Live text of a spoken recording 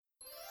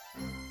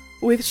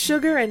With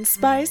sugar and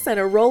spice and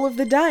a roll of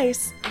the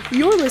dice,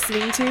 you're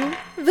listening to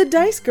The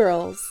Dice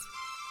Girls.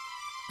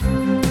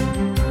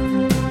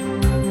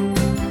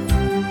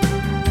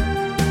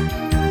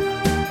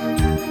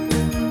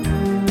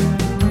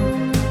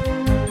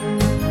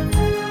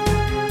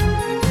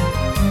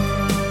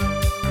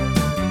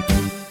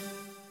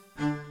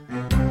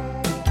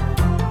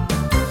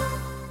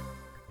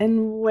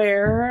 And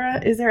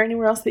is there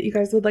anywhere else that you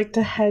guys would like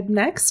to head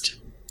next?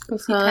 Go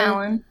see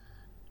Talon.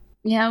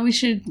 Yeah, we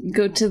should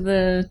go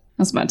to I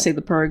was about to say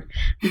the Purg.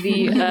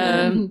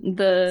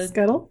 The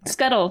Scuttle?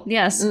 Scuttle,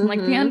 yes. Mm-hmm.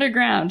 Like the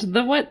underground.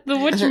 The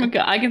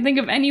whatchamacallit. I can think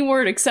of any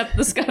word except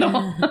the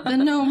Scuttle. The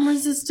gnome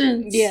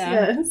resistance.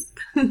 Yeah. Yes.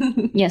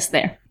 Yes,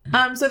 there.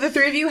 So the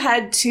three of you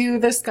head to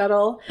the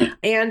Scuttle,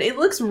 and it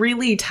looks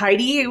really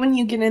tidy when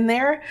you get in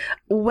there.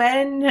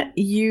 When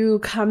you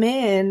come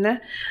in,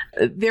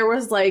 there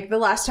was the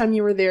last time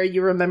you were there,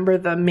 you remember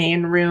the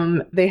main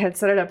room. They had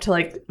set it up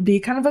to be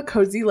kind of a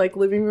cozy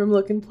living room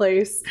looking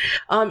place.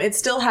 It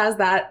still has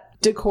that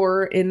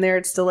decor in there.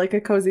 It's still a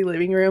cozy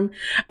living room.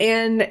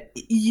 And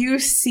you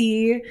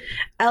see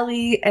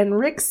Ellie and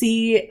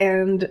Rixie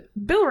and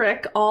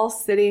Bilric all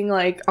sitting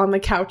on the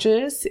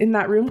couches in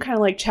that room, kind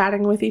of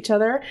chatting with each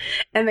other.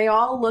 And they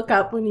all look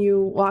up when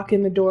you walk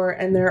in the door,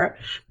 and they're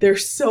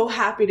so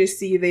happy to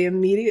see you. They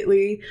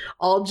immediately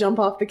all jump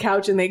off the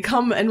couch and they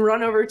come and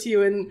run over to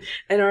you and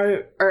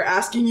are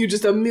asking you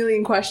just a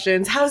million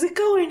questions. How's it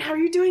going? How are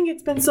you doing?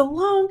 It's been so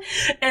long.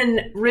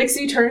 And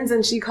Rixie turns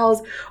and she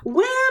calls,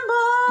 Wimble!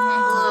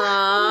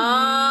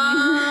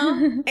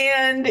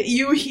 And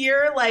you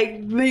hear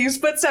these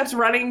footsteps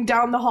running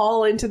down the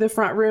hall into the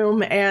front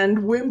room, and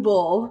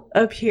Wimble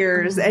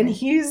appears, and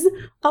he's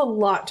a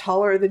lot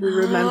taller than you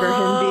remember him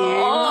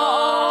being.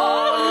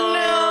 Oh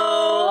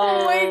no!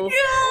 Oh my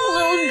god!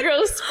 Little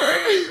growth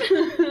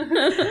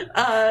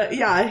spurt.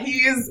 Yeah,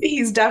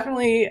 he's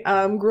definitely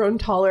grown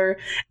taller,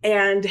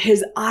 and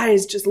his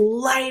eyes just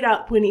light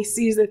up when he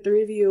sees the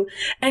three of you,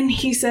 and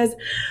he says,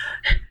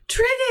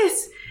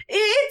 Triggus!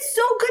 It's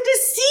so good to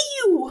see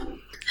you!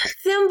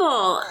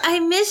 Thimble, I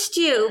missed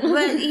you,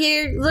 but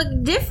you look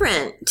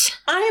different.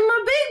 I'm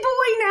a big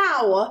boy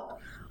now!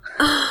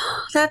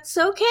 Oh, that's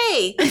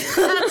okay. We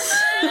still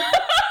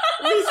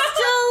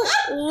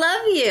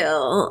love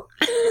you.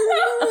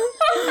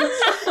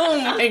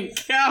 Oh my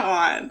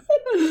god.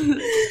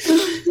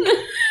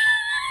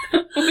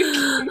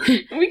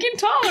 We can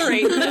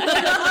tolerate that.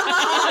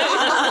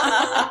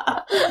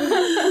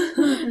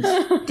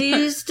 Do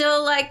you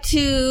still like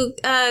to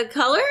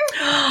color?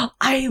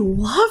 I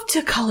love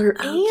to color,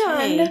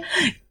 Okay. and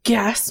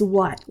guess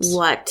what?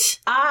 What?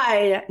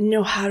 I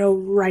know how to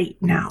write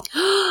now.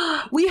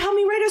 Will you help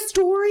me write a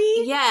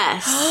story?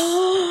 Yes,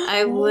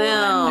 I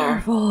will.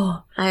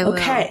 Wonderful. I will.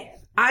 Okay,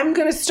 I'm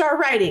gonna start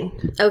writing.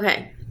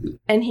 Okay.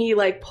 And he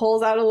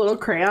pulls out a little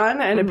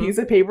crayon and a piece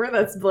of paper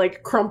that's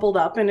crumpled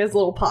up in his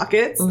little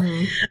pockets.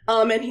 And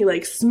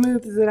he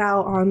smooths it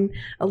out on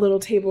a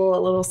little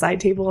side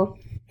table.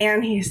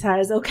 And he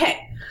says,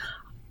 okay,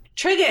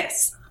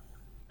 Triggus,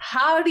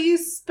 how do you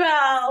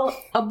spell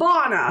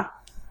Abana?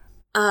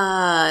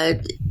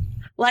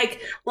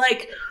 Like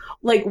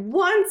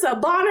once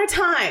upon a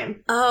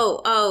time.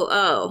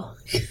 Oh.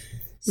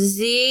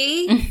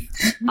 Z-R-R.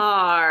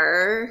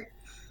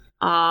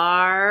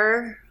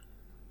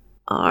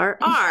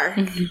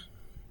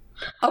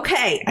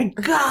 Okay, I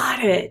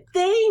got it.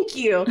 Thank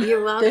you.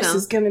 You're welcome. This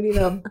is going to be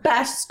the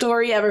best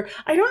story ever.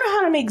 I don't know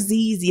how to make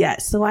Z's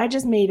yet, so I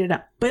just made it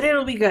up. But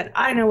it'll be good.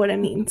 I know what it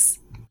means.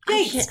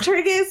 Thanks,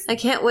 Triggus. I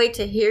can't wait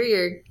to hear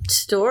your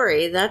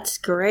story. That's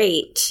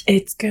great.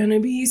 It's going to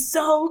be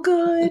so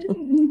good.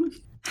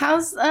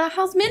 How's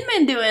Min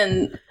Min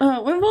doing,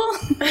 Wimble?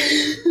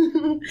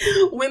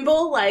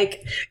 Wimble,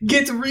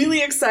 gets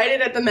really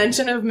excited at the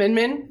mention of Min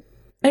Min.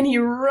 And he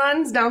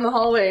runs down the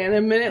hallway, and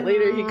a minute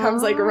later he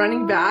comes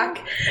running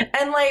back.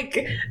 And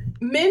Min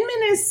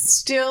Min is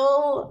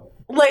still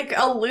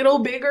a little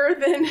bigger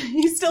than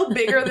he's still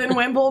bigger than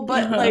Wimble,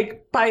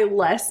 but by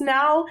less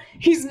now.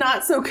 He's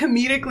not so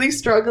comedically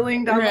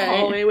struggling down the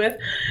hallway with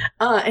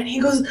and he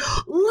goes,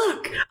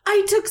 look,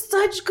 I took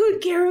such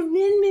good care of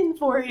Min Min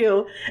for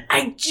you.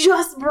 I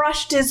just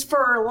brushed his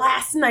fur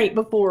last night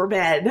before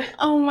bed.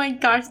 Oh my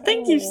gosh,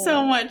 thank you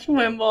so much,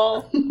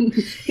 Wimble.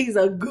 He's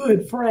a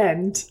good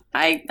friend.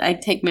 I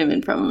take Min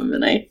Min from him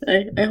and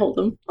I hold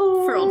him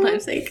for old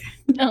time's sake.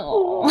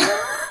 Oh.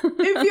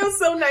 It feels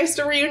so nice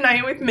to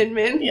reunite with Min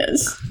Min.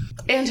 Yes.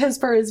 And his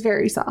fur is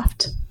very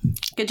soft.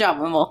 Good job,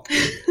 Wimble.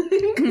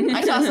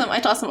 I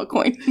toss him a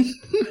coin.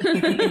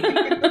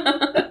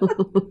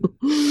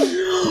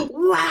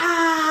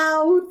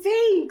 Wow,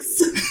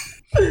 thanks.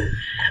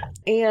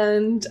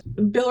 And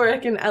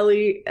Bilric and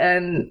Ellie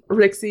and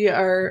Rixie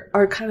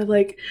are kind of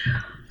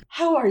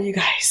how are you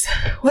guys?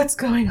 What's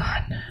going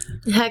on?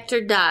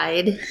 Hector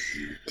died.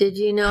 Did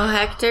you know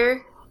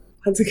Hector?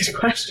 That's a good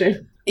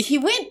question. He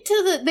went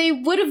to they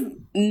would have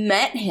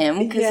met him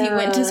because he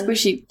went to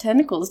Squishy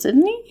Tentacles,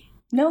 didn't he?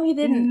 No, he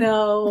didn't.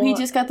 No. He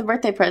just got the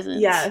birthday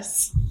presents.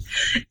 Yes.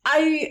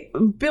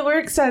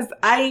 Billerick says,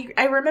 I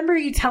remember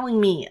you telling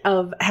me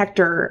of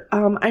Hector.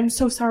 I'm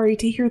so sorry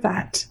to hear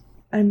that.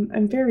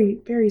 I'm very,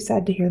 very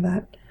sad to hear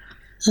that.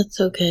 That's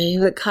okay.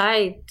 But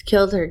Kai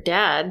killed her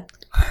dad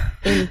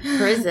in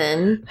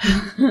prison.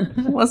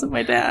 It wasn't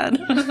my dad.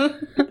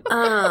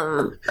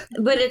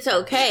 But it's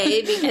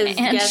okay because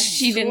And guess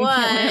she didn't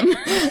what?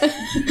 kill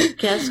him.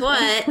 Guess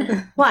what?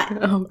 What?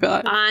 Oh,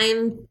 God.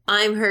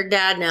 I'm her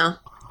dad now.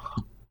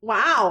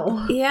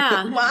 Wow.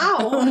 Yeah.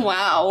 Wow.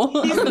 Wow.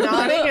 He's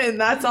nodding and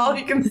that's all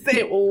he can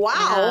say. Wow.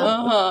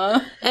 Uh-huh.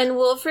 And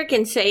Wolfric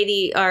and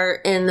Sadie are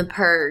in the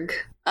purg.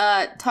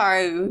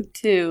 Taru,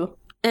 too.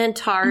 And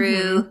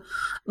Taru. Mm-hmm.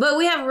 But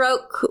we have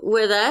Roke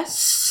with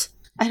us.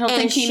 I don't And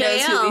think he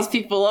knows who Shael. these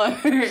people are.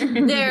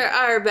 They're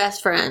our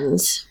best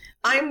friends.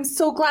 I'm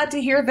so glad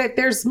to hear that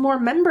there's more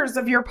members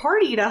of your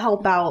party to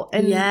help out.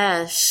 And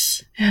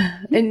Yes.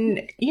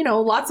 and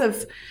lots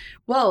of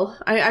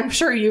I'm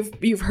sure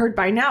you've heard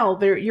by now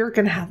you're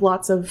gonna have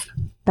lots of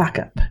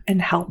backup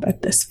and help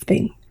at this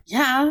thing.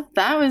 Yeah,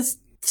 that was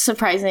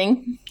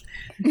surprising.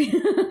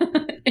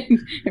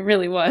 It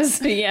really was.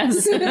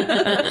 Yes.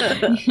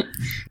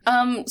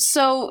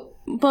 So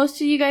most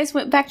of you guys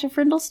went back to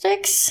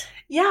Frindlesticks?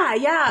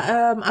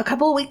 Yeah. A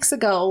couple of weeks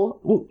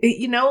ago,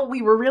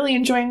 we were really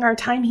enjoying our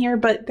time here,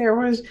 but there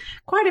was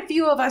quite a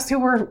few of us who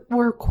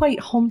were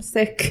quite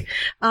homesick.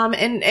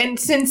 And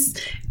since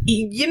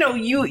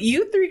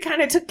you three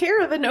kind of took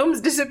care of the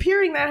gnomes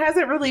disappearing, that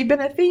hasn't really been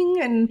a thing.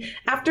 And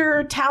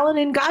after Talon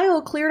and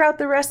Guile cleared out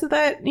the rest of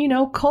that,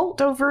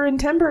 cult over in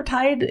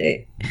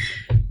Timbertide,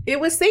 it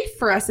was safe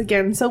for us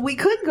again, so we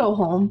could go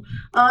home.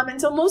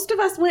 And so most of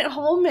us went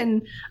home,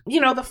 and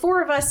the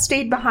four of us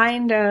stayed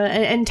behind,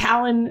 and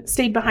Talon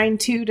stayed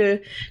behind too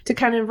to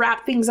kind of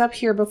wrap things up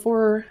here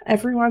before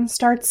everyone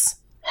starts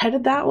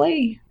headed that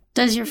way.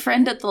 Does your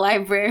friend at the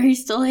library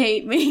still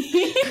hate me?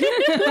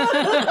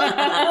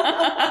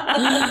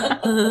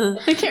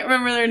 I can't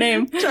remember their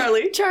name.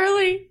 Charlie.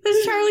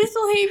 Does Charlie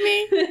still hate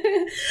me?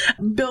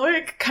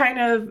 Billerick kind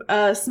of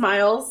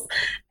smiles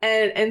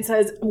and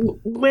says,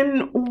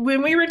 when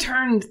we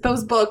returned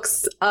those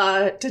books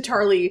to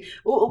Charlie,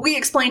 we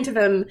explained to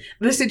them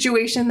the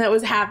situation that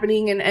was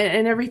happening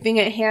and everything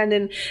at hand,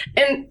 and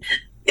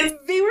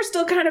they were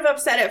still kind of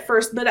upset at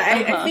first, but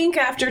I think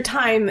after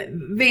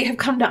time they have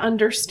come to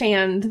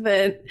understand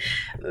that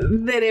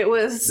it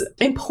was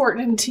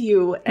important to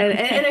you,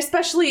 and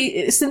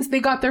especially since they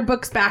got their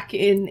books back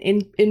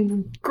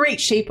in great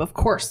shape. Of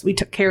course, we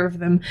took care of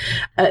them.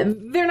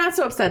 They're not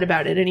so upset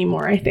about it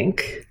anymore, I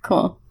think.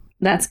 Cool.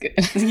 That's good.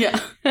 Yeah.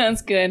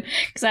 That's good.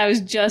 Because I was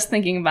just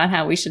thinking about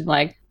how we should,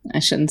 I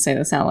shouldn't say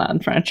this out loud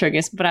in front of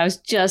Triggus, but I was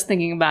just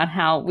thinking about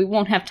how we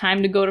won't have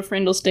time to go to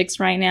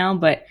Frindlesticks right now,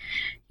 but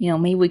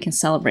maybe we can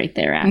celebrate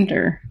there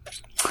after.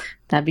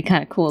 That'd be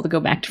kind of cool to go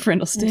back to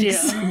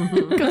Frindlesticks. Yeah.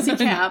 Go see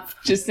Cap.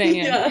 Just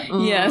saying. Yeah.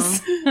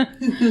 Yes.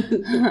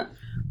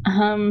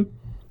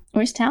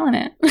 Where's Talon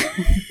at?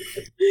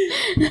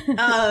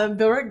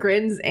 Billerick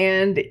grins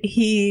and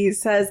he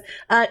says,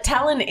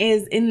 Talon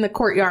is in the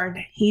courtyard.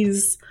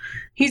 He's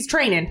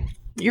training.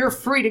 You're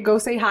free to go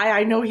say hi.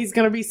 I know he's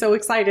going to be so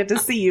excited to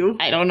see you.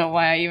 I don't know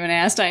why I even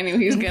asked. I knew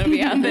he was going to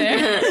be out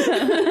there.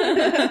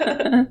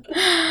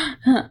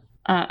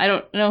 I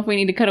don't know if we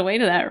need to cut away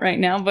to that right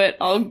now, but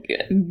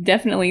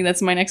definitely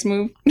that's my next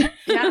move.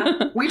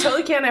 Yeah, we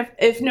totally can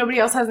if nobody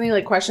else has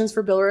any questions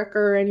for Billerick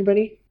or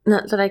anybody.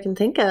 Not that I can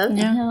think of.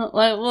 Yeah.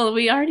 Well,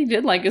 we already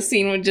did a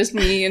scene with just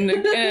me and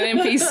an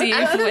NPC.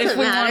 if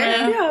we want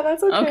to. Yeah,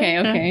 that's okay.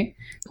 Okay.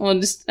 Well,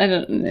 I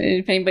don't.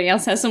 If anybody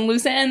else has some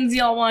loose ends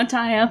y'all want to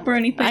tie up or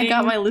anything, I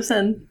got my loose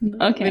end.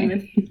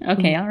 Okay.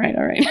 Okay. All right.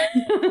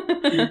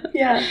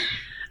 Yeah.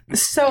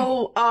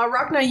 So,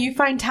 Rhakna, you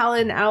find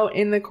Talon out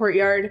in the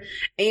courtyard,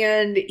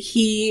 and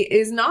he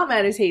is not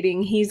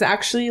meditating. He's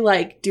actually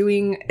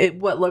doing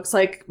what looks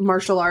like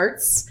martial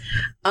arts.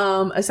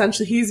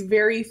 Essentially, he's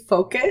very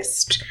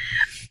focused,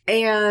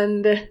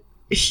 and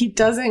he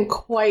doesn't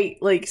quite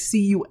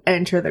see you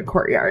enter the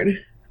courtyard.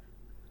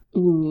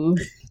 Ooh.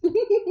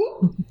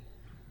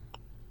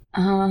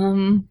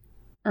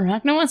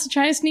 Rhakna wants to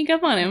try to sneak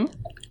up on him.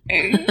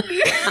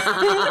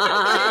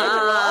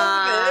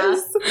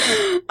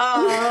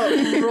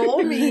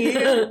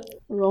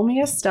 Roll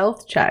me a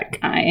stealth check.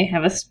 I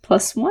have a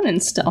 +1 in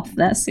stealth.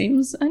 That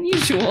seems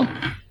unusual.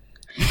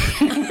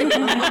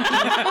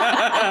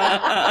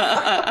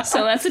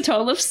 So that's a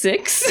total of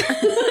 6.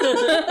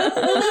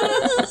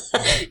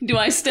 Do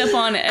I step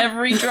on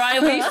every dry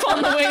leaf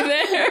on the way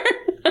there?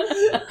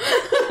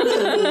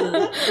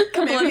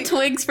 Couple of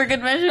twigs for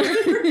good measure.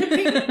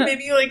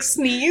 Maybe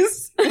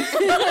sneeze. There's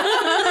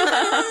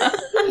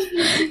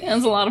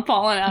a lot of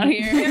pollen out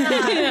here.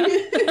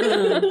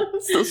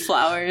 It's those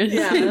flowers.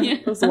 Yeah,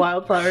 those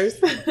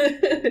wildflowers.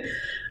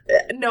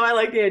 No, I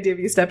like the idea of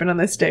you stepping on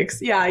the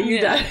sticks. Yeah,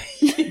 you're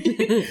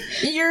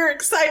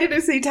excited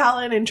to see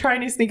Talon and trying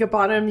to sneak up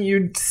on him.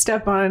 You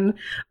step on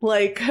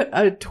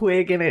a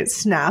twig and it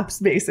snaps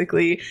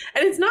basically.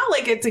 And it's not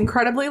it's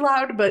incredibly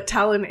loud, but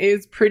Talon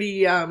is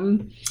pretty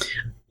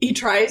he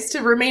tries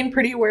to remain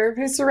pretty aware of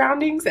his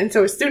surroundings, and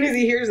so as soon as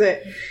he hears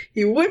it,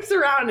 he whips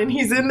around and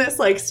he's in this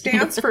like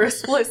stance for a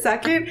split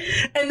second,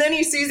 and then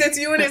he sees it's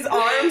you and his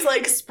arms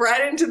like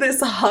spread into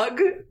this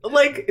hug,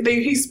 like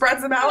he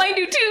spreads them out. I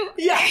do too.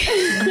 Yeah.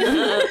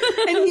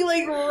 And he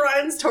like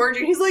runs towards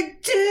you. He's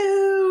like,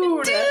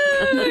 dude.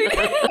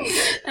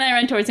 And I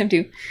run towards him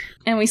too.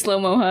 And we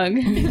slow-mo hug.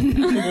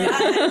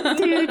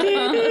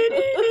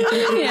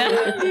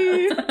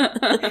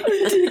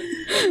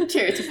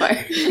 Chariots of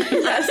fire.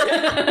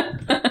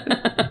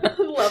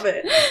 Love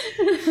it.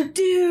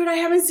 Dude, I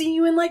haven't seen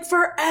you in like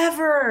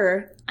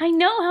forever. I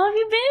know. How have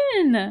you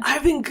been?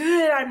 I've been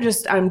good.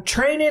 I'm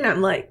training.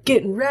 I'm like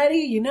getting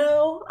ready, you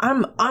know?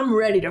 I'm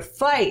ready to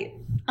fight.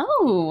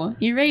 Oh,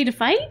 you ready to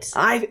fight?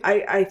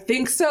 I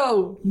think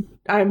so.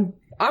 I'm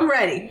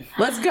ready.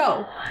 Let's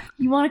go.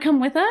 You want to come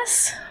with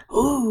us?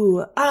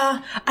 Ooh,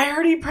 I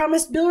already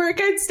promised Bilric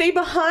I'd stay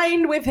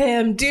behind with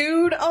him,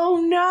 dude.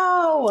 Oh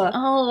no.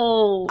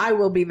 Oh. I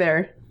will be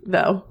there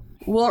though.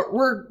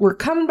 We're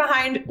coming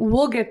behind.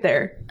 We'll get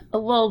there.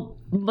 Well,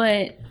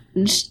 but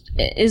is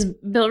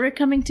Bilric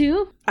coming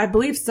too? I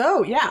believe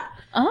so. Yeah.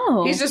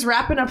 Oh. He's just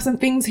wrapping up some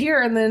things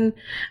here, and then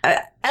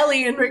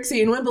Ellie and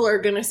Rixie and Wimble are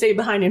going to stay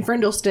behind in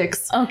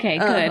Frindlesticks. Okay,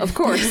 good. Of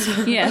course.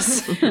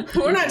 Yes.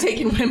 We're not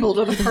taking Wimble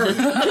to the park.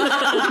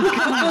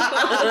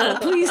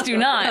 Please do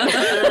not.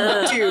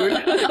 Dude.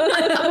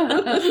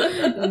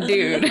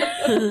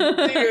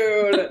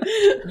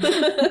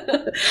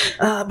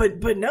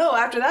 But no,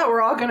 after that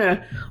we're all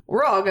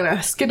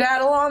gonna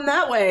skedaddle on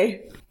that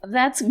way.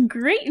 That's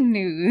great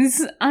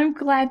news. I'm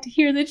glad to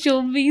hear that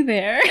you'll be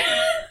there.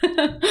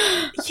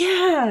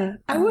 Yeah,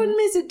 I wouldn't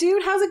miss it,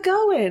 dude. How's it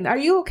going? Are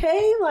you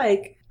okay?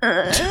 Like,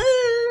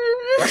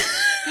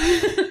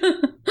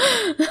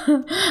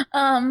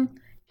 I'm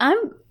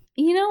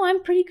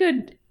pretty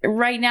good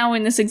right now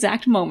in this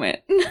exact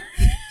moment.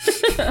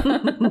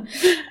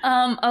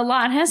 A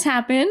lot has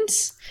happened.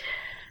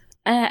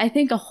 I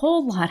think a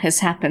whole lot has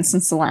happened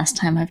since the last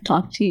time I've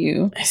talked to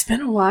you. It's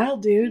been a while,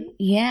 dude.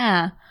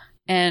 Yeah.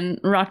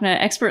 And Rhakna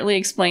expertly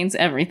explains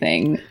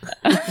everything.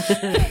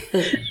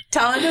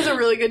 Talon does a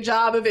really good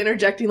job of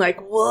interjecting, like,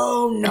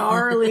 whoa,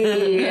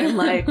 gnarly, and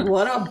like,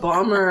 what a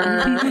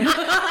bummer.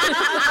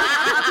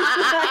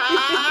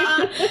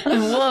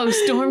 Whoa,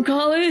 Storm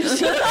College?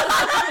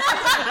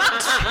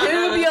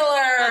 Tubular.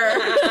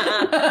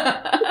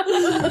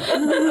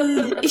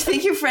 You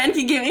think your friend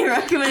can give me a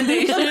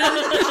recommendation?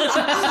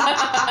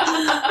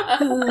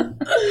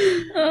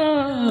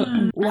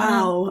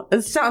 Wow.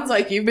 It sounds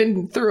like you've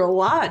been through a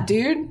lot,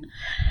 dude.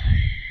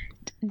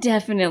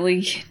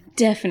 Definitely.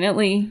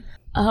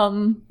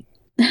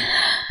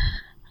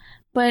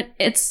 But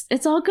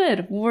it's all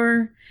good.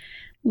 We're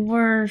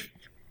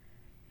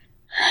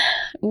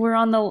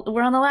on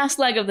the last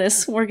leg of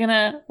this. We're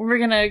gonna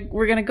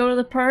go to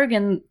the Purg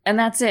and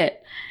that's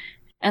it.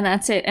 And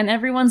that's it. And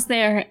everyone's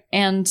there,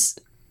 and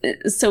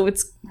so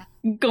it's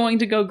going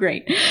to go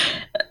great.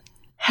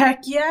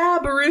 Heck yeah,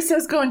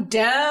 Barusa's going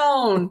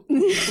down.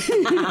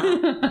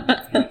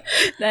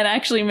 That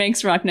actually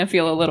makes Rhakna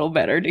feel a little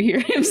better to hear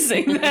him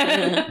say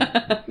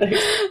that.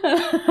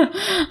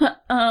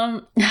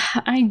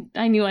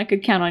 I knew I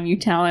could count on you,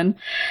 Talon.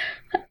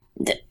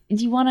 Do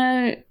you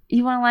wanna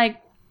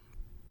like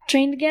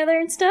train together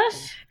and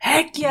stuff?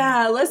 Heck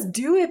yeah, let's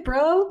do it,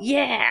 bro.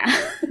 Yeah.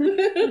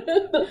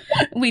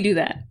 We do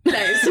that.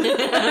 Nice.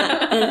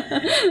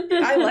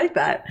 I like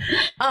that.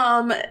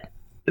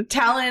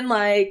 Talon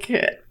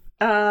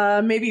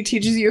maybe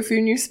teaches you a few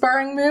new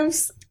sparring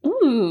moves.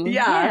 Ooh.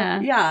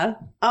 Yeah.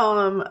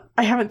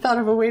 I haven't thought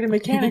of a way to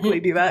mechanically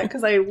do that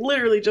because I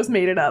literally just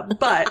made it up.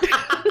 But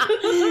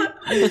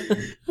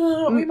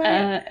we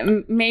might.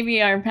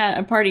 Maybe our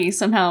party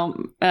somehow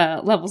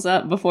levels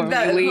up before we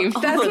leave.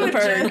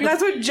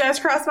 That's what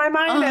just crossed my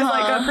mind as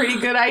like a pretty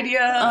good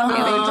idea.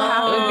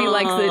 It would be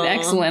like the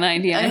excellent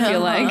idea. I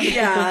feel like.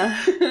 Yeah.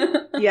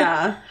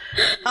 Yeah.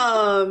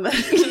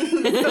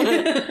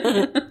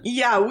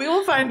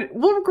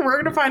 We're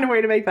gonna find a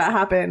way to make that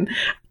happen.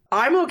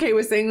 I'm okay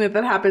with saying that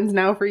happens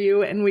now for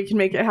you, and we can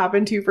make it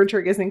happen too for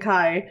Triggus and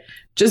Kai,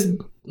 just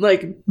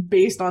like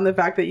based on the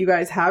fact that you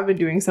guys have been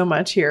doing so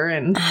much here,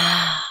 and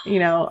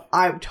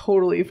I'm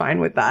totally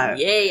fine with that.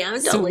 Yay,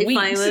 I'm totally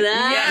fine with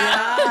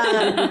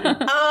that.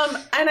 Yeah.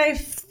 And I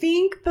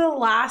think the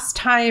last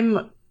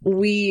time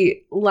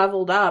we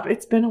leveled up,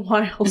 it's been a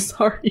while.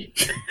 Sorry.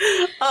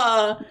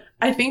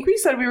 I think we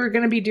said we were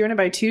going to be doing it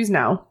by twos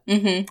now.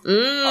 Mm-hmm.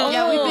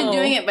 Yeah, we've been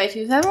doing it by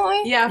twos, haven't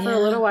we? Yeah, for a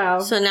little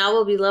while. So now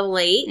we'll be level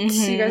 8. Mm-hmm.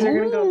 So you guys are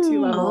going to go up 2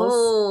 levels.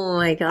 Oh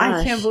my gosh.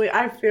 I can't believe,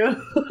 I feel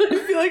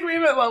like we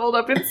haven't leveled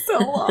up in so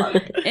long.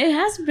 It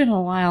has been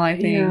a while, I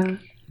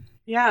think.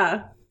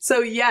 Yeah.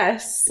 So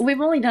yes.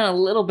 We've only done a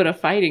little bit of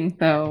fighting,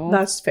 though.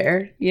 That's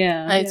fair.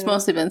 Yeah. It's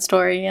mostly been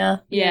story, yeah.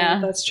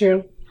 That's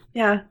true.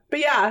 Yeah. But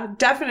yeah,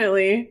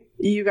 definitely.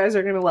 You guys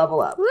are going to level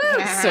up.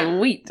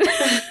 Sweet.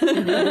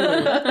 We'll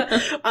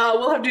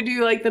have to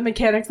do like the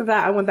mechanics of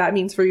that and what that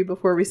means for you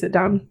before we sit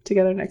down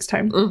together next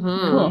time.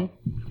 Mm-hmm. Cool.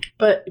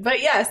 But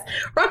yes,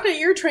 Rhakna,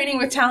 your training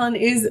with Talon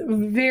is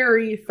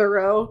very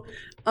thorough.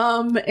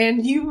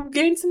 And you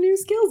gained some new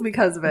skills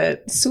because of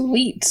it.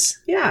 Sweet.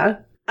 Yeah.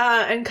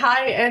 And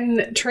Kai and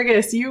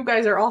Triggus, you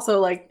guys are also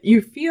like,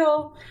 you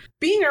feel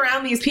being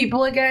around these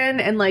people again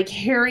and like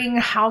hearing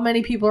how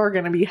many people are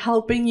going to be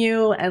helping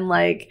you and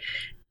like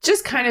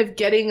just kind of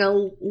getting a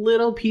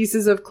little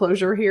pieces of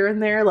closure here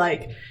and there.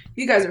 Like,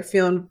 you guys are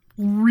feeling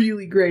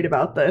really great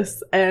about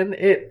this, and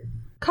it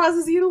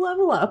causes you to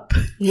level up.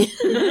 Nice.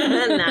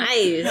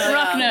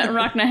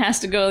 Rhakna has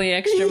to go the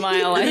extra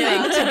mile, I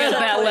think, to get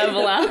that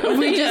level out.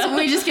 We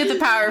just get the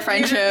power of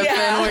friendship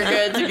and we're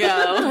good to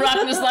go.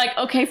 Rhakna's like,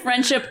 okay,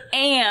 friendship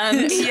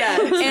and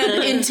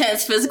And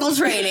intense physical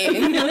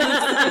training.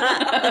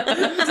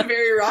 It's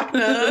very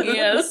Rhakna.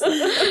 yes.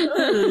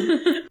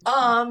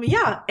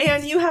 Yeah,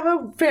 and you have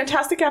a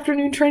fantastic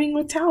afternoon training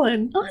with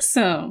Talon.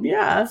 Awesome.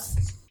 Yeah.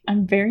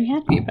 I'm very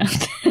happy about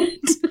that.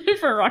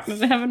 For Rhakna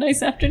to have a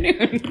nice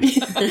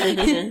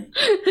afternoon.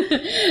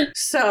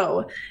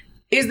 So,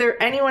 is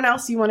there anyone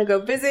else you want to go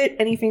visit?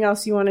 Anything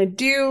else you want to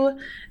do?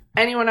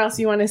 Anyone else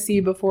you want to see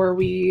before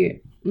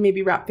we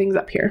maybe wrap things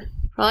up here?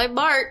 Probably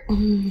Bart.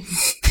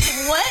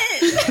 What?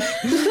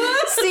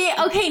 See,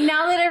 okay,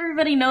 now that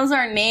everybody knows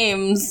our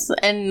names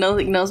and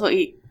knows what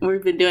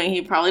we've been doing,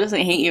 he probably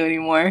doesn't hate you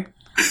anymore.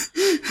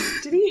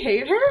 Did he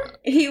hate her?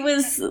 He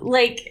was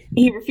like,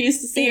 he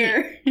refused to see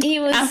her He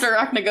was after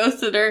Rhakna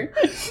ghosted her.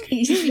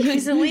 he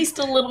was at least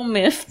a little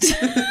miffed. He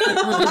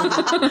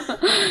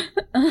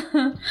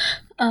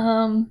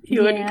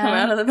wouldn't come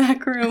out of the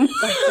back room.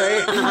 That's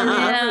right. I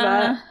remember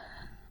that.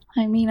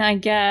 I mean, I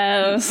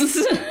guess.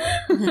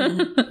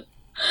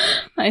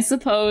 I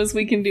suppose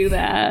we can do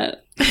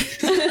that.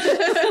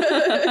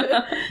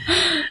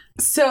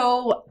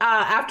 So,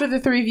 after the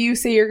three of you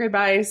say your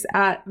goodbyes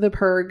at the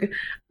Purg,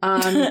 Oh,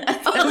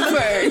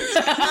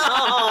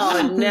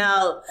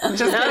 no.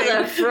 Just That was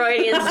a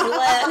Freudian slip.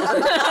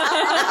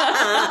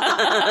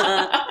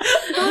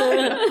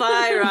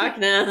 Bye,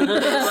 Rhakna.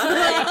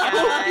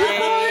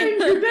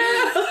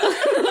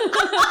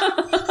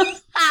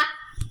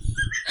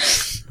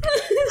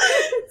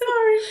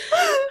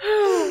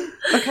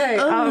 Okay.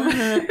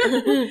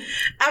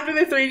 After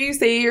the three of you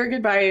say your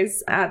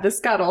goodbyes at the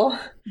Scuttle,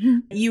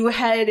 you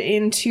head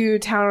into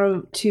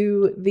town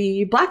to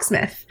the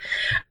blacksmith.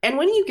 And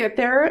when you get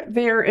there,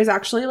 there is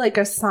actually like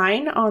a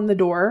sign on the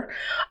door.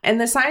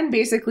 And the sign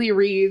basically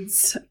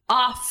reads,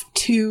 "Off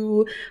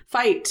to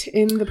fight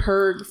in the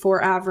Purg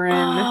for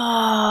Averin.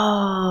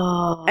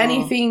 Oh.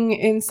 Anything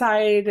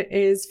inside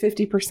is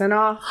 50%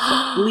 off.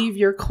 Leave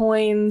your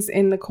coins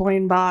in the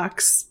coin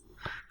box.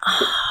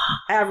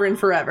 Averin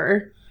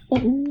forever."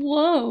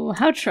 Whoa,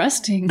 how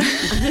trusting. And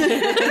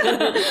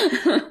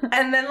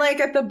then, like,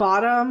 at the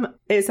bottom,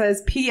 it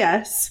says,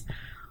 "P.S.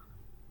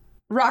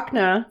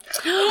 Rhakna,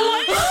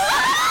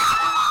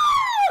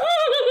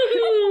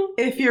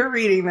 if you're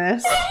reading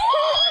this,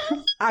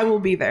 I will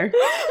be there."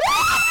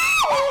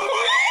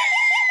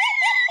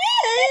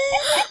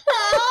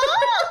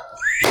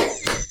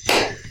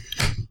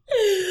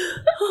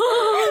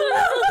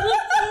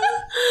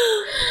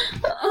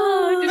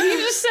 Oh, did you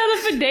just set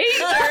up a date?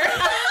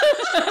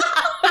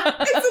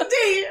 It's a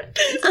date.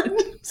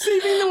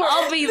 Saving the world.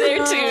 I'll be there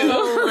too.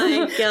 Oh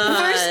my god.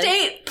 First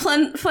date,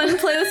 fun play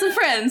with some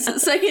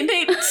friends. Second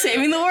date,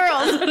 saving the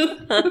world.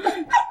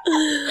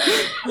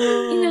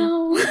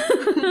 No.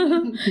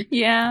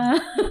 Yeah.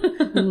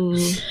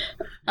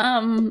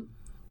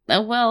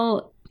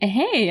 Well,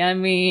 hey, I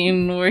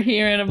mean, we're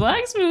here in a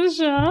blacksmith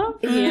shop.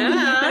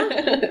 Yeah.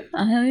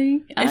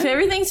 If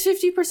everything's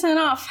 50%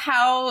 off,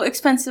 how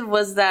expensive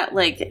was that?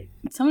 Like,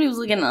 somebody was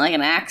looking at like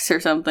an axe or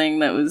something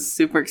that was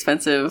super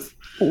expensive.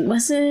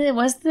 Was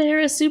there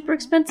a super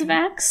expensive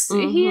axe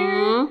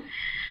here?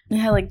 It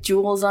had like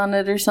jewels on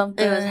it or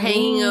something. It was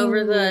hanging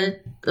over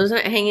the. Was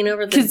it hanging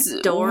over Because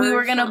the door? we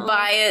were or gonna something?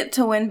 buy it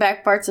to win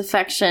back Bart's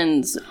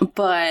affections,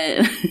 but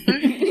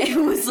it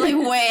was like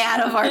way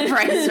out of our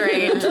price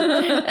range,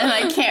 and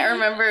I can't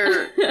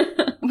remember.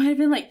 It might have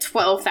been like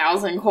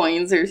 12,000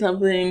 coins or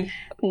something.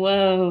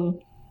 Whoa.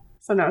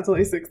 So now it's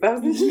only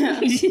 6,000. Yeah.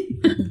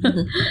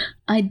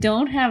 I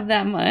don't have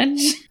that much.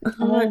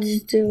 How much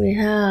do we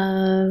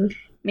have?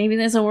 Maybe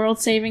there's a world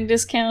saving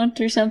discount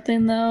or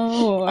something,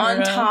 though. Or,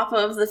 On top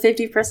of the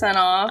 50%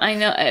 off. I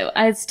know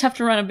it's tough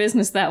to run a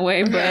business that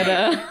way,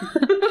 but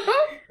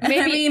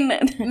maybe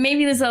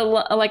maybe there's a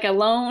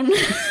loan.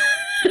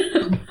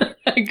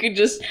 I could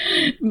just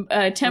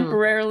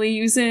temporarily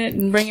use it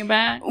and bring it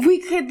back. We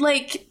could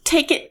like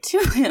take it to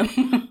him.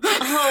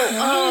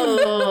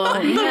 Oh,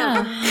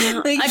 Yeah.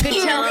 Like, I could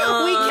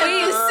tell we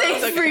kept it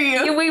safe for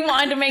you. We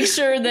wanted to make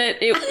sure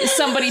that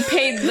somebody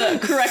paid the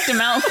correct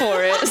amount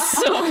for it.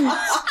 So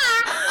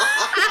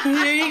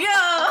Here you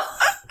go.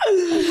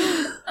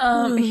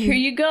 here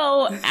you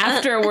go.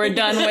 After we're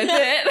done with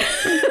it.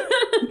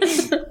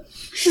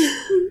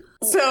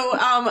 So So,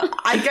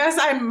 I guess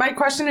my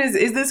question is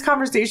this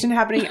conversation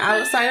happening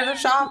outside of the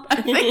shop?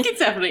 I think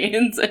it's happening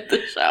inside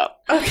the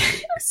shop.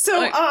 Okay.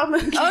 So, Oh,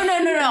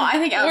 no. I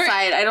think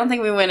outside. I don't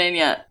think we went in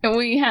yet.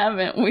 We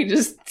haven't. We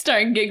just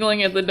started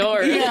giggling at the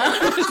door. Yeah.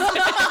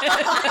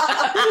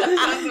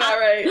 that's not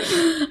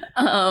right.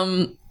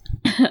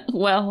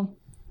 Well,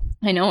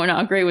 I know we're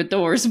not great with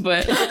doors,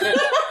 but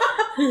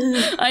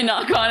I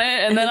knock on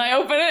it and then I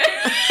open it.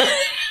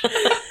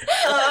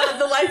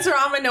 The lights are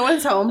on, but no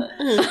one's home.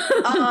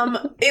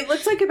 It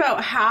looks like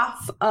about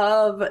half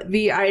of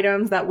the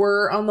items that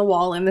were on the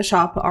wall in the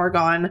shop are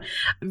gone.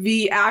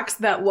 The axe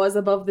that was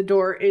above the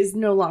door is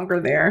no longer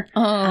there.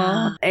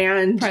 And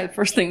Probably the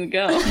first thing to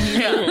go.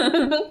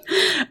 Yeah.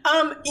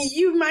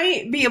 you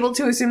might be able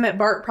to assume that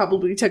Bart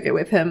probably took it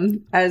with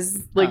him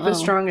as like the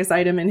strongest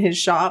item in his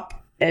shop.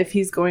 If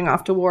he's going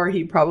off to war,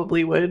 he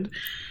probably would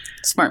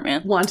Smart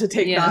man. want to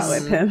take that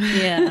with him.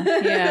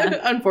 Yeah.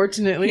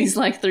 Unfortunately. He's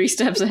like 3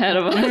 steps ahead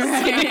of us.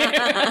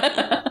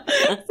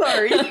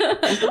 Sorry.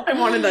 I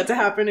wanted that to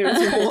happen. It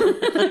was cool.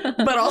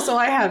 But also,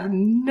 I have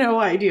no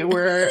idea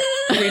where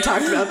we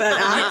talked about that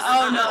axe.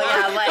 Oh, no,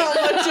 yeah. Like, how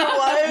much it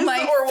was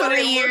like or what 3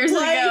 it years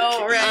looked like.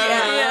 ago,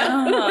 right?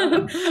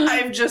 Yeah.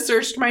 I've just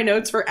searched my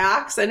notes for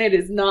axe and it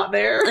is not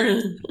there.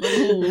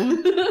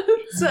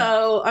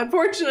 So,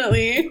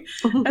 unfortunately,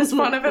 as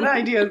fun of an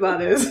idea as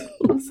that is,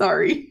 I'm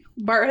sorry.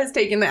 Bart has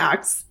taken the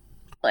axe.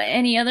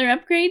 Any other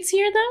upgrades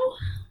here, though?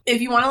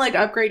 If you want to like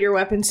upgrade your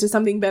weapons to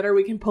something better,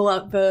 we can pull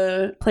out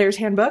the player's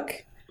handbook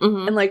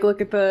and like look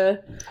at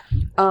the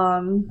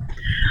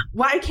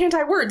why can't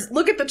I words?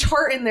 Look at the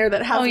chart in there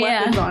that has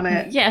weapons on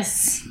it.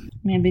 Yes.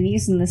 I've been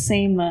using the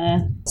same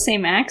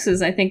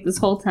axes, I think, this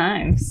whole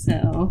time.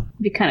 So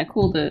it'd be kind of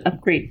cool to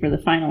upgrade for the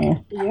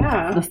final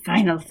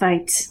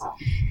fight.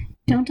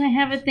 Don't I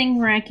have a thing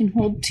where I can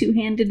hold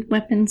 2-handed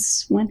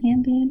weapons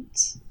one-handed?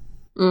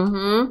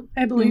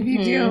 I believe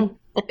you do.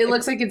 It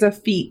looks like it's a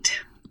feat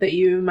that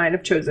you might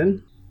have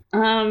chosen.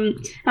 Well,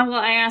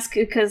 I ask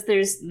because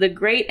there's the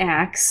great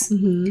axe,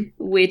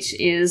 which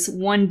is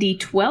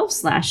 1d12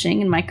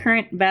 slashing, and my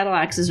current battle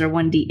axes are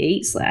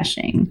 1d8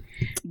 slashing,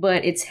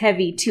 but it's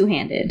heavy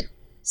 2-handed.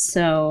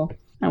 So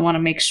I want to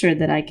make sure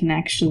that I can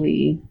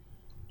actually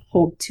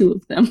hold 2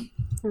 of them.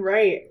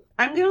 Right.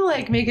 I'm gonna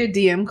like make a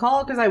DM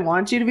call because I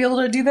want you to be able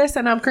to do this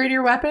and upgrade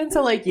your weapon.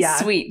 So like, yeah,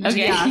 Sweet.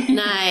 Okay. Yeah.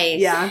 Nice.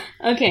 Yeah.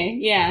 Okay.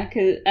 Yeah.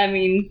 Because I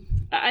mean,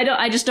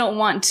 I just don't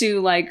want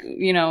to like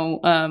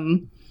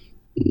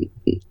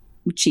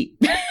cheat.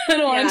 I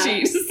don't want to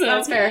cheat. So.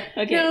 That's fair.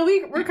 Okay. No,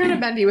 we're kind of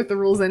bendy with the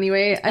rules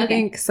anyway. I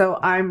think so.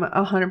 I'm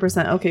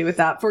 100% okay with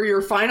that for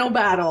your final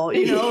battle.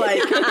 You know,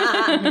 like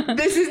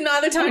this is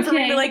not the time for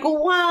me to be like,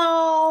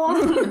 well,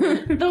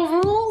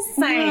 the rules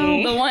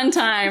say the one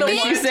time The that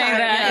one you say time,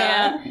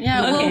 that.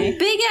 Yeah, Okay. well,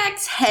 big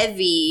axe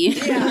heavy.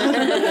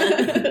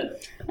 Yeah.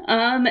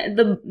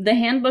 The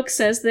handbook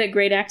says that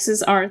great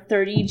axes are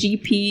 30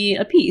 GP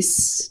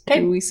apiece.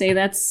 Okay. Do we say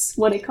that's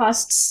what it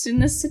costs in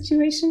this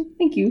situation?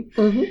 Thank you.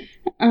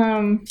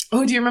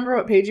 Oh, do you remember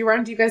what page you were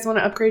on? Do you guys want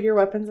to upgrade your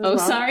weapons as well?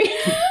 Sorry.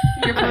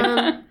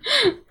 It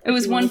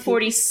was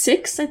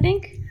 146, I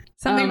think.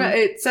 Something about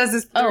it says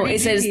it's 30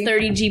 it says GP.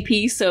 30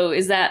 GP. So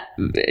does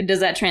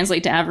that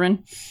translate to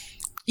Avron?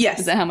 Yes.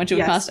 Is that how much it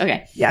would cost?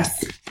 Okay.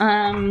 Yes.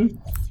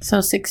 So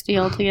 60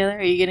 altogether.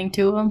 Are you getting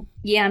 2 of them?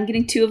 Yeah, I'm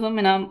getting 2 of them,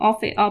 and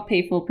I'll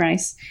pay full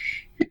price.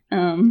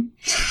 I'll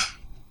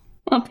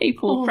pay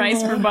full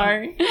price for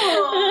Bart.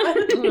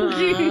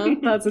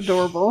 That's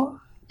adorable.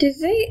 Do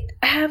they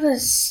have a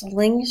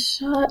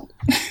slingshot?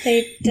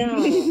 They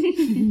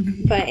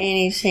don't, by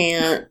any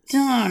chance.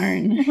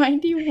 Darn. Why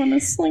do you want a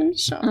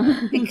slingshot?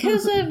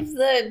 Because of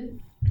the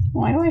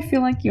Why do I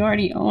feel like you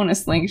already own a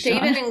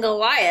slingshot? David and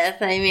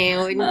Goliath. I mean,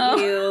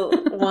 wouldn't you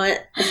want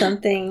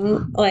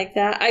something like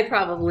that? I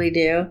probably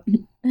do.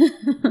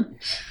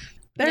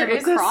 There You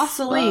is have a a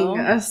crossbow. sling.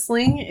 A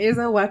sling is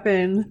a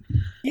weapon.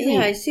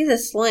 Yeah, I see the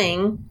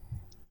sling.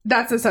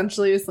 That's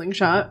essentially a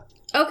slingshot.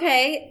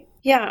 Okay.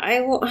 Yeah, I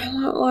want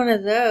one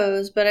of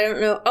those, but I don't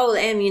know. Oh, the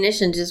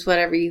ammunition, just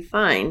whatever you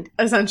find.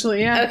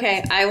 Essentially, yeah.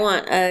 Okay, I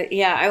want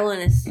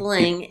a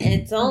sling.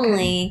 It's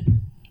only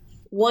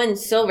 1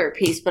 silver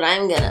piece, but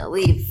I'm gonna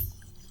leave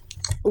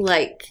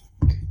like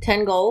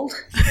 10 gold,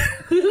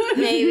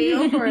 maybe.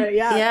 Go for it,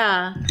 yeah.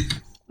 Yeah.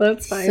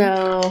 That's fine.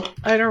 So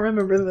I don't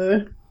remember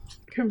the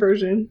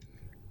conversion.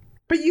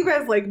 But you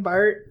guys like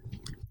Bart.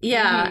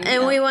 yeah,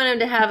 and we want him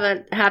to have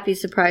a happy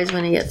surprise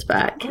when he gets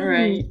back.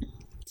 Right.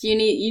 You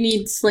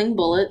need sling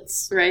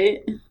bullets,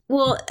 right?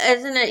 Well,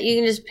 isn't it? You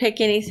can just pick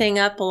anything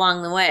up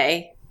along the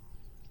way.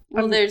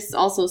 Well, there's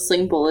also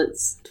sling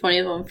bullets. 20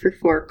 of them for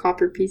 4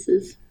 copper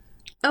pieces.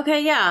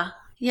 Okay, yeah,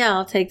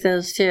 I'll take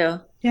those too.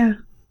 Yeah.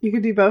 You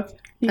could do both.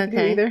 You could do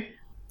Okay. either.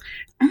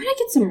 I'm gonna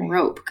get some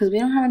rope because we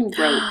don't have any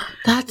rope,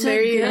 That's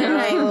There you good go.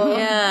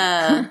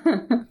 idea.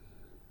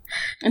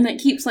 and that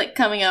keeps like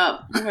coming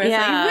up. Where it's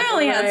Yeah, like, we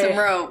only had right. some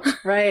rope.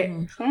 Right.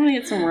 I want to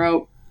get some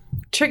rope.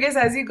 Triggus,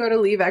 as you go to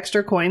leave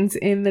extra coins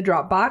in the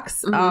drop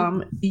box,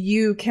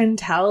 you can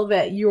tell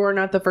that you're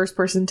not the first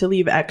person to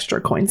leave extra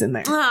coins in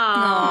there.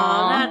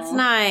 Oh, that's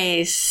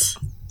nice.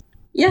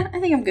 Yeah, I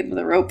think I'm good with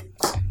a rope.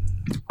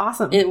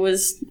 Awesome. It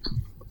was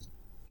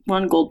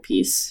 1 gold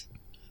piece,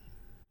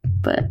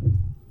 but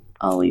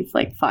I'll leave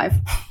like 5.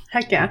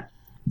 Heck yeah.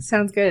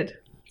 Sounds good.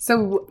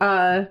 So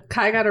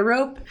Kai got a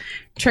rope,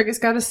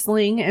 Triggus got a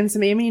sling and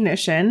some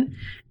ammunition,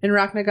 and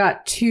Rhakna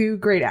got 2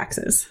 great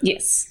axes.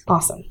 Yes.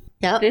 Awesome.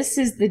 Yep. This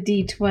is the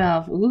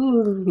D12.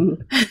 Ooh.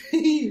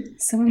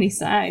 So many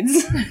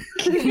sides.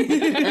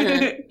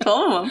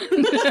 12 of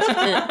them.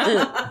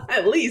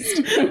 At least.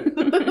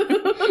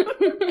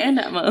 And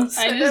at most.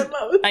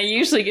 I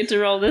usually get to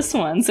roll this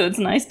one, so it's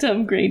nice to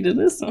upgrade to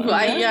this one. Well,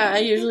 I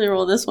usually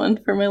roll this one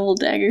for my little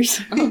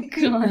daggers. Oh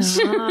gosh.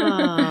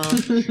 Oh.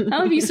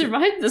 How have you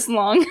survived this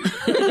long?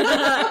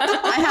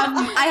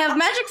 I have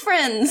magic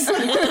friends.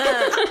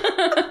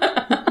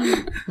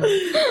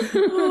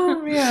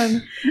 Oh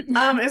man.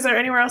 Is there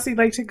anywhere else you'd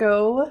like to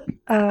go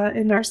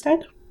in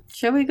Narstad?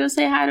 Shall we go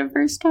say hi to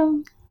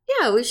Verstone?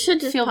 Yeah, we should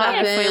just Feel pop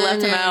bad if we in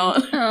left him and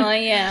out. Oh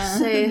yeah.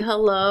 say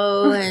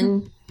hello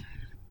and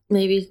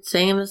maybe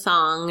sing him a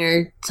song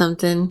or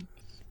something.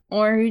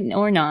 Or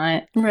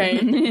not.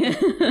 Right.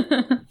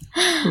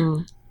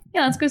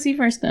 Yeah, let's go see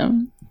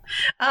Verstone.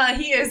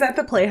 He is at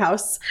the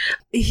Playhouse.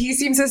 He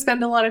seems to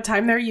spend a lot of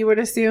time there, you would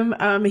assume.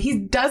 He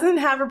doesn't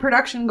have a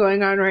production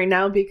going on right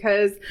now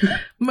because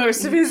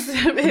most of his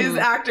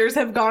actors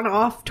have gone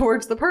off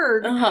towards the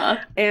Purg.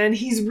 And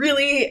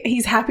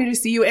he's happy to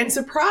see you and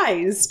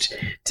surprised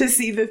to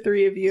see the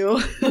 3 of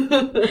you.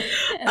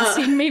 As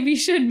he maybe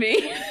should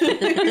be.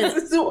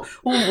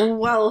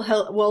 Well,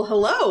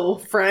 hello,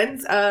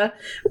 friends.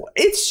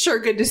 It's sure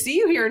good to see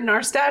you here in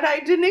Narstad. I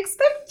didn't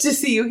expect to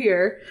see you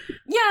here.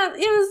 Yeah, it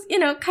was,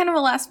 kind of a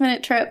last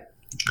minute trip.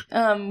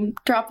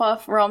 Drop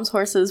off Rom's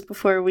horses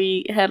before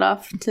we head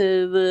off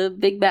to the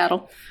big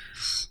battle.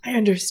 I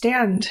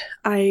understand.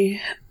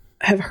 I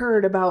have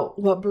heard about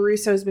what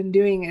Baruso's been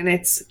doing, and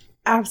it's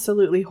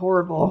absolutely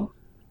horrible.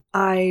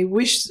 I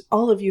wish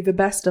all of you the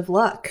best of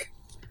luck,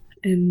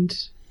 and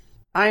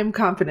I'm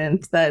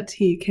confident that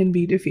he can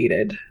be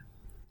defeated.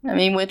 I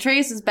mean, with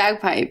Triggus'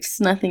 bagpipes,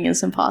 nothing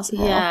is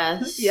impossible.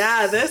 Yes.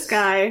 Yeah, this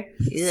guy.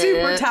 Yeah.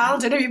 Super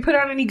talented. Have you put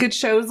on any good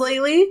shows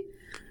lately?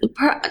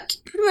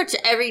 Pretty much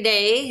every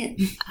day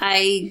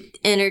I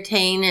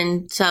entertain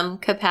in some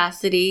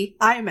capacity.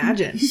 I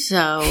imagine.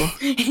 So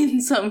In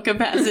some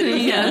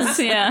capacity, yes.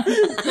 Yeah.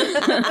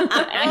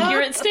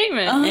 Accurate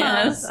statement.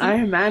 Yes. I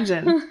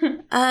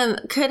imagine.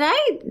 could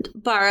I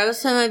borrow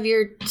some of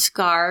your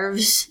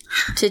scarves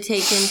to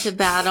take into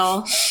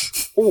battle?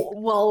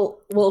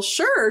 Well,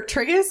 sure,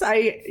 Triggus.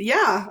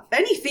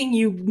 Anything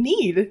you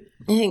need.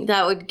 I think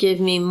that would give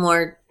me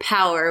more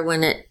power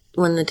when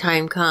the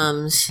time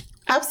comes.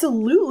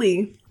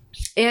 Absolutely.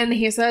 And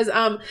he says,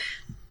 am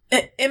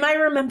I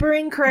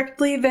remembering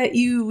correctly that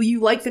you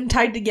like them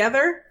tied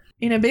together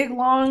in a big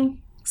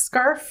long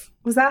scarf?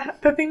 Was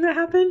that the thing that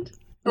happened?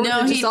 Or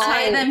No, was it he just all-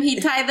 tied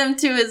them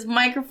to his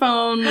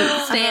microphone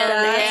stand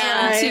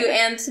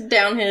and to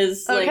down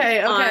his Okay.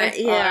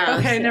 yeah.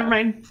 Okay, never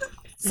mind.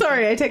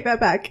 Sorry, I take that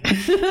back.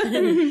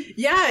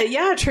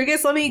 yeah,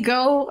 Triggus, let me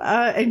go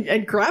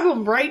and grab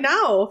him right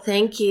now.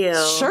 Thank you.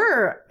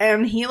 Sure.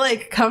 And he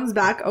comes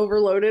back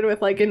overloaded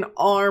with an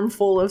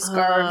armful of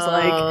scarves,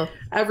 Oh.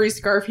 every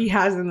scarf he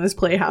has in this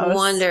playhouse.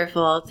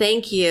 Wonderful.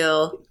 Thank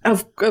you.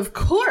 Of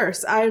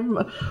course. I'm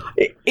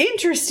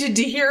interested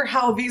to hear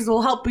how these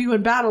will help you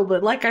in battle,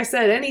 but like I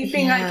said,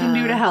 anything I can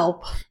do to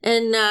help.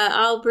 And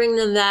I'll bring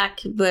them back,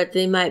 but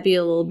they might be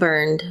a little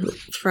burned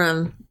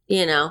from,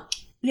 Yeah.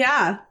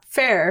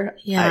 Fair.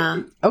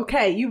 Yeah.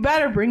 Okay, you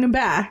better bring him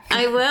back.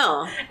 I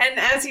will. And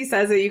as he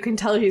says it, you can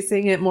tell he's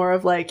saying it more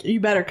of you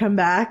better come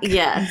back.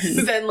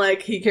 Yes. Than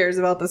he cares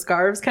about the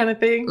scarves kind of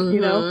thing, you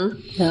know?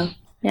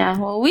 Yeah,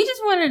 well, we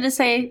just wanted to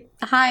say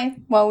hi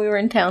while we were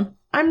in town.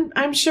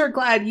 I'm sure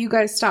glad you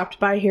guys stopped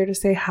by here to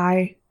say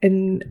hi.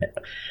 And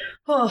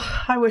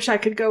I wish I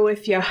could go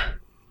with you.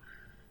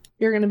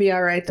 You're going to be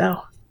all right,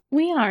 though.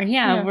 We are,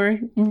 yeah.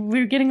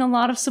 We're getting a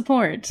lot of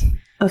support.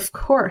 Of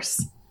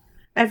course.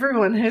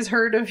 Everyone has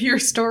heard of your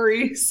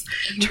stories,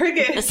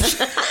 Triggus.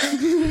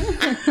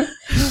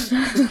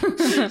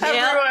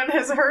 Everyone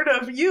has heard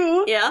of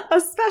you,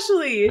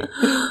 especially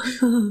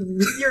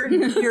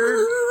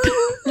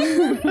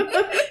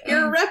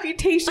your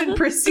reputation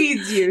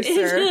precedes you,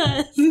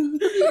 sir.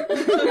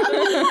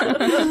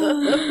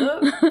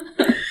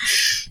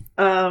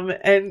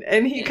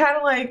 And he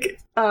kind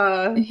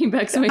of he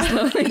backs away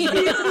slowly. he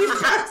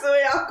backs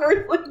away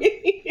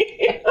awkwardly.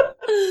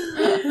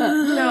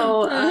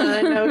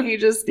 No,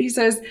 he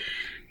says,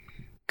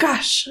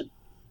 gosh,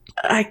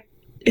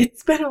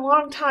 it's been a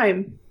long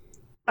time.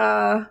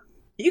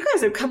 You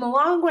guys have come a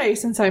long way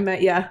since I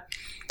met ya.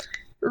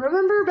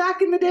 Remember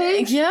back in the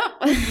day? Yep.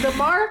 The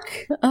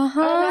mark of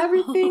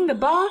everything, the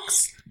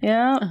box.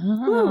 Yeah.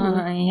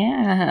 Oh,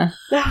 yeah.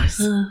 That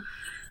was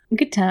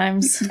Good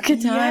times.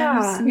 Good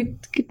times. Yeah.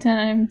 Good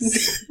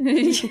times.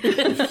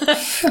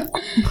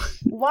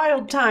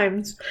 Wild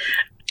times.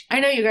 I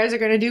know you guys are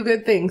going to do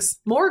good things.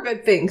 More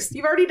good things.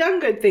 You've already done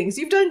good things.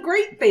 You've done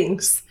great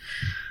things.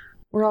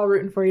 We're all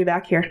rooting for you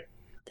back here.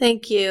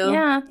 Thank you.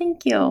 Yeah,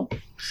 thank you.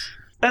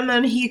 And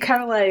then he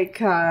kind of like,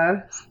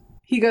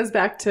 he goes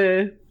back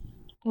to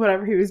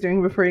whatever he was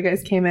doing before you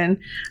guys came in.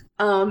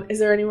 Is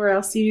there anywhere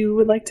else you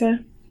would like to?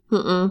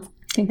 Mm-mm.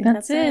 I think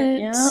that's it.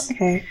 Yeah.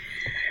 Okay.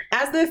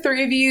 As the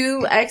three of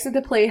you exit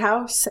the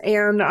playhouse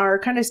and are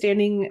kind of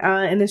standing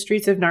in the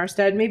streets of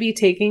Narstad, maybe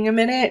taking a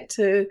minute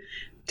to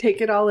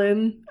take it all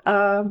in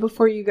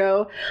before you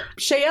go,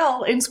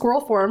 Shael in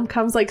squirrel form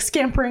comes like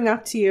scampering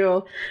up to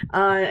you,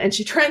 and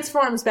she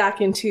transforms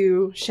back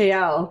into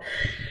Shael.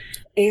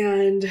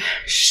 And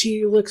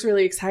she looks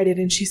really excited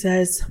and she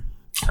says,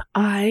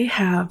 I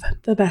have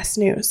the best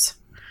news.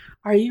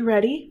 Are you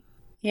ready?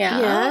 Yeah.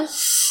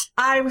 Yes.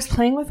 I was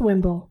playing with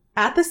Wimble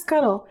at the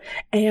Scuttle,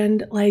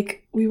 and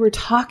like we were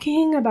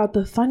talking about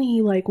the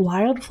funny like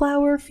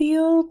wildflower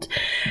field,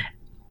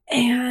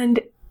 and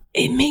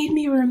it made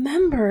me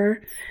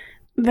remember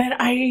that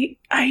I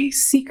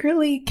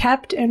secretly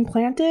kept and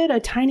planted a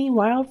tiny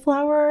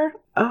wildflower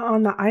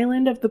on the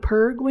island of the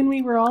Purg when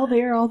we were all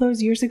there all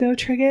those years ago,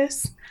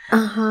 Triggus.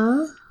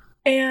 Uh-huh.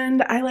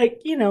 And I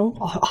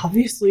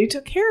obviously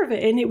took care of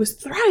it, and it was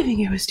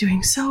thriving. It was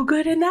doing so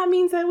good, and that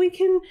means that we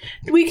can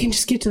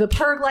just get to the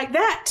Purg like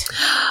that.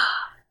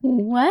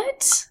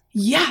 What?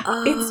 Yeah,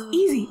 it's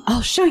easy.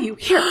 I'll show you.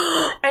 Here.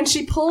 And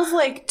she pulls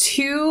like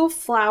 2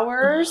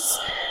 flowers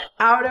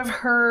out of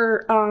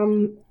her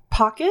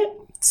pocket,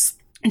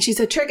 and she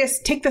said,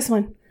 Triggus, take this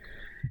one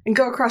and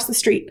go across the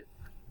street.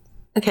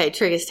 Okay,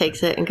 Triggus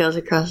takes it and goes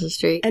across the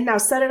street. And now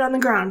set it on the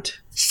ground.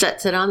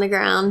 Sets it on the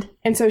ground.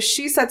 And so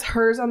she sets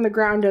hers on the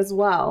ground as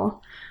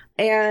well.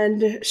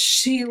 And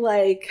she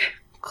like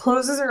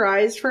closes her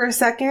eyes for a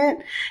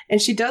second,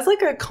 and she does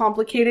like a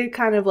complicated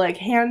kind of like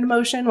hand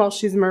motion while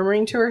she's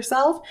murmuring to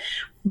herself.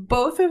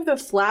 Both of the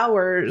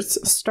flowers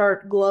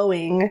start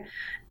glowing,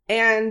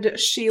 and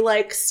she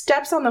like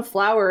steps on the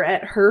flower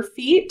at her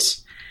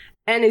feet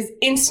and is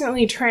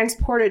instantly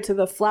transported to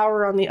the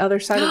flower on the other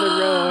side of the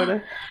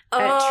road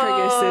at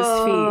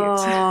Triggis's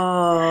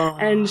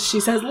feet. And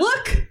she says,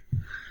 look,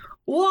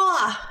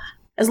 voila,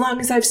 as long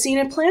as I've seen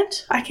a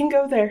plant, I can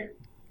go there.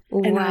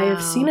 And I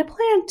have seen a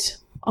plant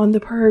on the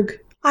Purg.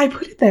 I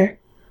put it there.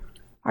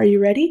 Are you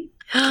ready?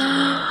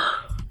 Oh.